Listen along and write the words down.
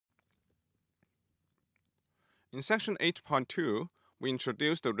In section 8.2, we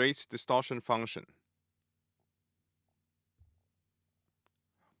introduce the Rate-Distortion function.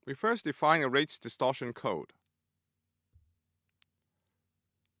 We first define a Rate-Distortion code.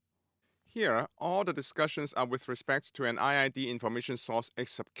 Here, all the discussions are with respect to an IID information source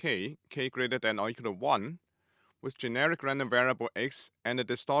x sub k greater than or equal to 1, with generic random variable x and a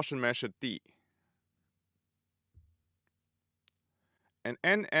distortion measure d. An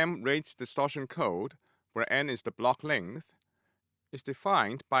NM Rate-Distortion code, where n is the block length, is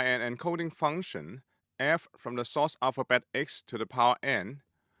defined by an encoding function f from the source alphabet x to the power n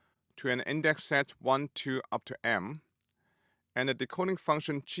to an index set 1, 2 up to m, and a decoding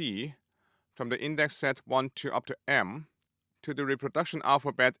function g from the index set 1, 2 up to m to the reproduction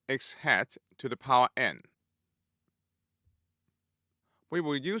alphabet x hat to the power n. We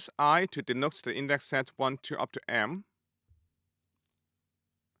will use I to denote the index set 1, 2 up to m.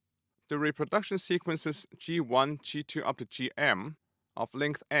 The reproduction sequences g1, g2 up to gm of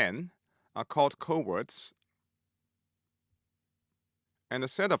length n are called codewords, and the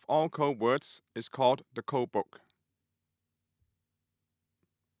set of all codewords is called the codebook.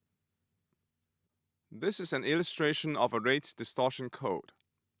 This is an illustration of a Rate-Distortion code.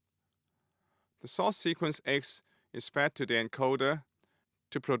 The source sequence x is fed to the encoder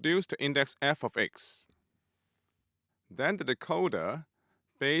to produce the index f of x. Then the decoder,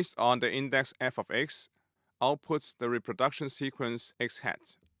 based on the index f of x, outputs the reproduction sequence x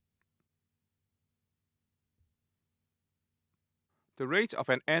hat. The rate of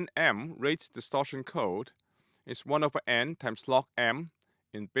an NM Rate-Distortion code is 1 over n times log m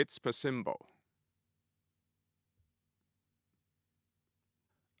in bits per symbol.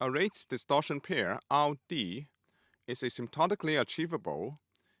 A Rate-Distortion pair RD is asymptotically achievable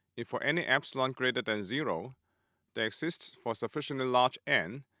if for any epsilon greater than 0 there exists for sufficiently large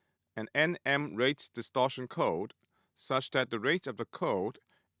n an NM Rate-Distortion code such that the rate of the code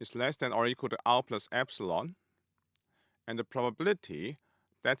is less than or equal to r plus epsilon, and the probability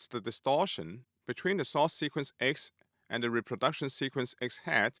that the distortion between the source sequence x and the reproduction sequence x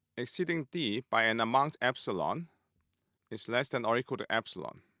hat exceeding d by an amount epsilon is less than or equal to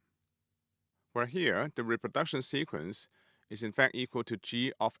epsilon, where here the reproduction sequence is in fact equal to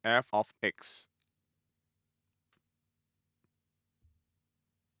g of f of x.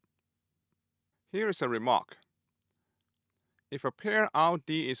 Here is a remark. If a pair RD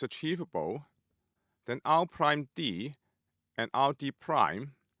is achievable, then R prime D and RD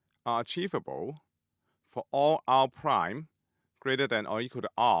prime are achievable for all R prime greater than or equal to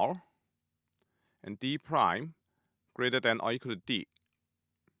R and D prime greater than or equal to D.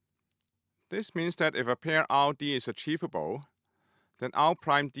 This means that if a pair RD is achievable, then R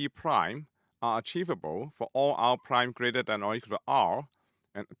prime D prime are achievable for all R prime greater than or equal to R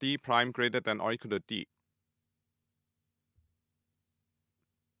and D prime greater than or equal to D.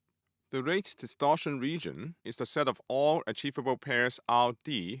 The Rate-Distortion region is the set of all achievable pairs RD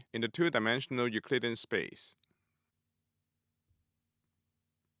in the two-dimensional Euclidean space.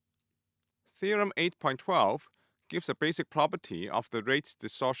 Theorem 8.12 gives a basic property of the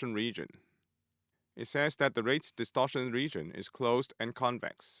Rate-Distortion region. It says that the Rate-Distortion region is closed and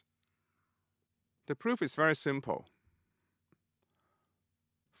convex. The proof is very simple.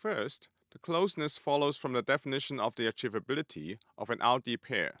 First, the closeness follows from the definition of the achievability of an RD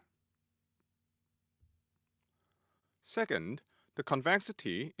pair. Second, the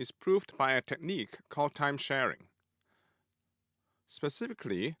convexity is proved by a technique called time sharing.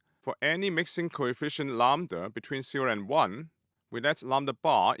 Specifically, for any mixing coefficient lambda between 0 and 1, we let lambda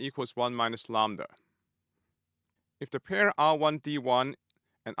bar equals 1 minus lambda. If the pair R1D1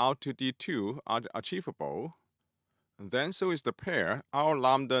 and R2D2 are achievable, then so is the pair R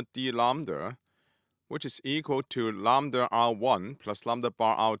lambda D lambda, which is equal to lambda R1 plus lambda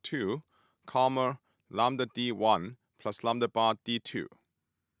bar R2, comma lambda D1 plus lambda bar D2.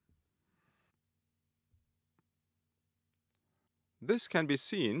 This can be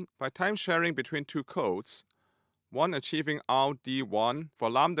seen by time sharing between two codes, one achieving RD1 for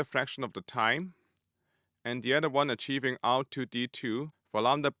lambda fraction of the time, and the other one achieving R2D2 for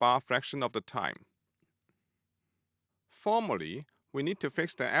lambda bar fraction of the time. Formally, we need to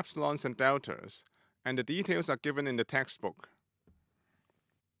fix the epsilons and deltas, and the details are given in the textbook.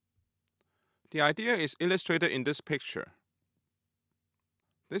 The idea is illustrated in this picture.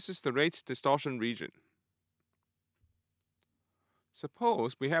 This is the Rate-Distortion region.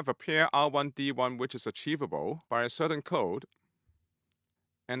 Suppose we have a pair R1D1 which is achievable by a certain code,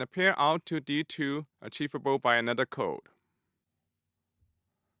 and a pair R2D2 achievable by another code.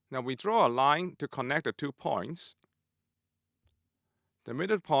 Now we draw a line to connect the 2 points. The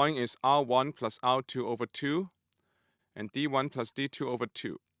middle point is R1 plus R2 over 2 and d1 plus d2 over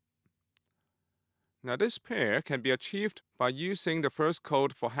 2. Now this pair can be achieved by using the first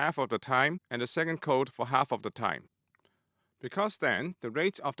code for half of the time and the second code for half of the time. Because then, the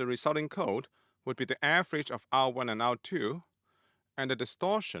rates of the resulting code would be the average of R1 and R2, and the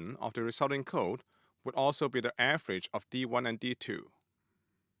distortion of the resulting code would also be the average of D1 and D2.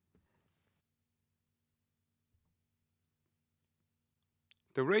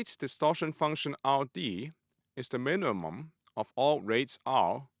 The rates distortion function Rd is the minimum of all rates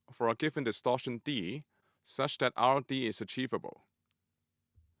R for a given distortion D such that Rd is achievable.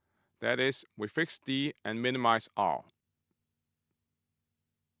 That is, we fix D and minimize R.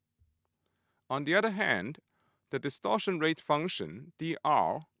 On the other hand, the distortion rate function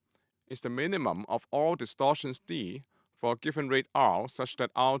dr is the minimum of all distortions D for a given rate R such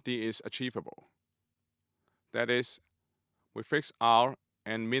that Rd is achievable. That is, we fix R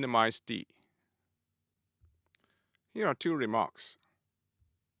and minimize D. Here are two remarks.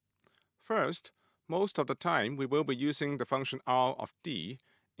 First, most of the time we will be using the function R of D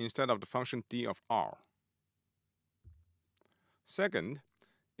instead of the function D of R. Second,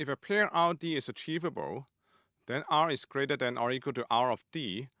 if a pair Rd is achievable, then R is greater than or equal to R of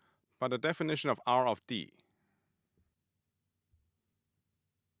D by the definition of R of D.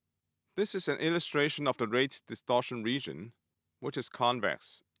 This is an illustration of the rate distortion region, which is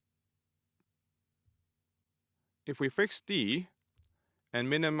convex. If we fix D and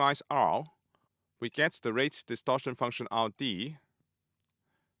minimize R, we get the rate distortion function Rd.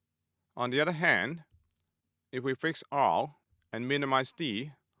 On the other hand, if we fix R and minimize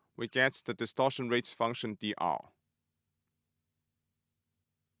D, we get the distortion rates function dr.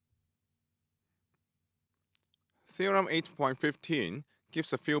 Theorem 8.15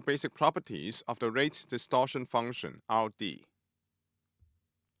 gives a few basic properties of the rate distortion function Rd.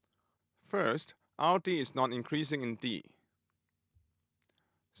 First, Rd is non-increasing in D.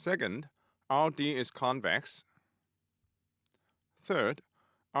 Second, Rd is convex. Third,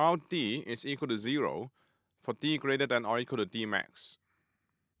 Rd is equal to 0 for D greater than or equal to D max.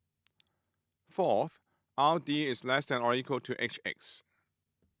 Fourth, Rd is less than or equal to Hx.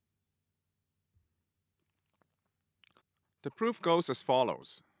 The proof goes as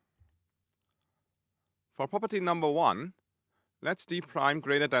follows. For property number 1, let D prime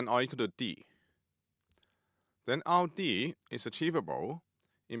greater than or equal to D. Then Rd is achievable,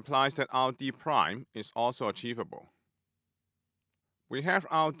 implies that Rd prime is also achievable. We have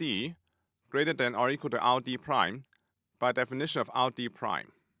Rd greater than or equal to Rd prime by definition of Rd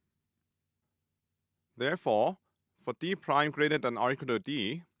prime. Therefore, for D prime greater than or equal to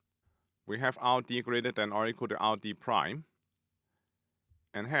D, we have Rd greater than or equal to Rd prime,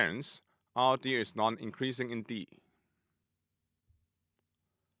 and hence, Rd is non-increasing in D.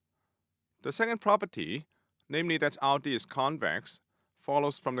 The second property, namely that Rd is convex,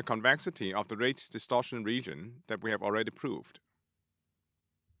 follows from the convexity of the rate distortion region that we have already proved.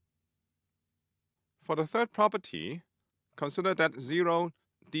 For the third property, consider that 0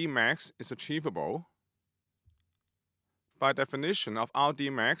 D max is achievable. By definition of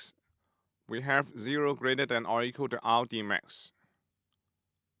Rd max, we have 0 greater than or equal to Rd max.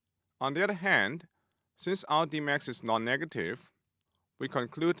 On the other hand, since Rd max is non-negative, we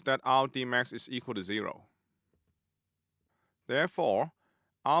conclude that Rd max is equal to 0. Therefore,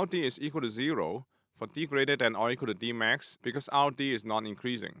 Rd is equal to 0 for D greater than or equal to D max because Rd is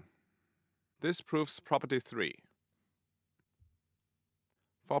non-increasing. This proves property 3.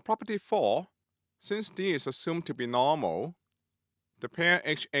 For property 4, since D is assumed to be normal, the pair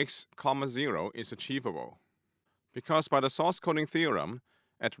Hx, 0 is achievable. Because by the source coding theorem,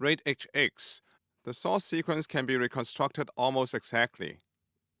 at rate Hx, the source sequence can be reconstructed almost exactly.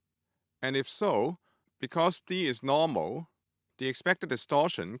 And if so, because D is normal, the expected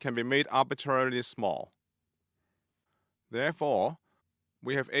distortion can be made arbitrarily small. Therefore,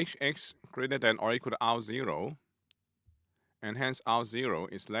 we have Hx greater than or equal to R0, and hence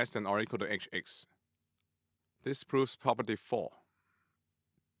R0 is less than or equal to Hx. This proves property 4.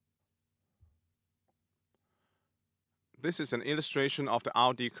 This is an illustration of the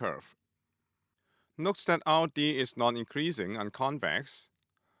Rd curve. Note that Rd is non-increasing and convex.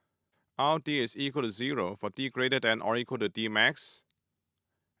 Rd is equal to 0 for D greater than or equal to D max,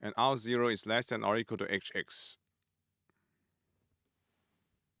 and R0 is less than or equal to Hx.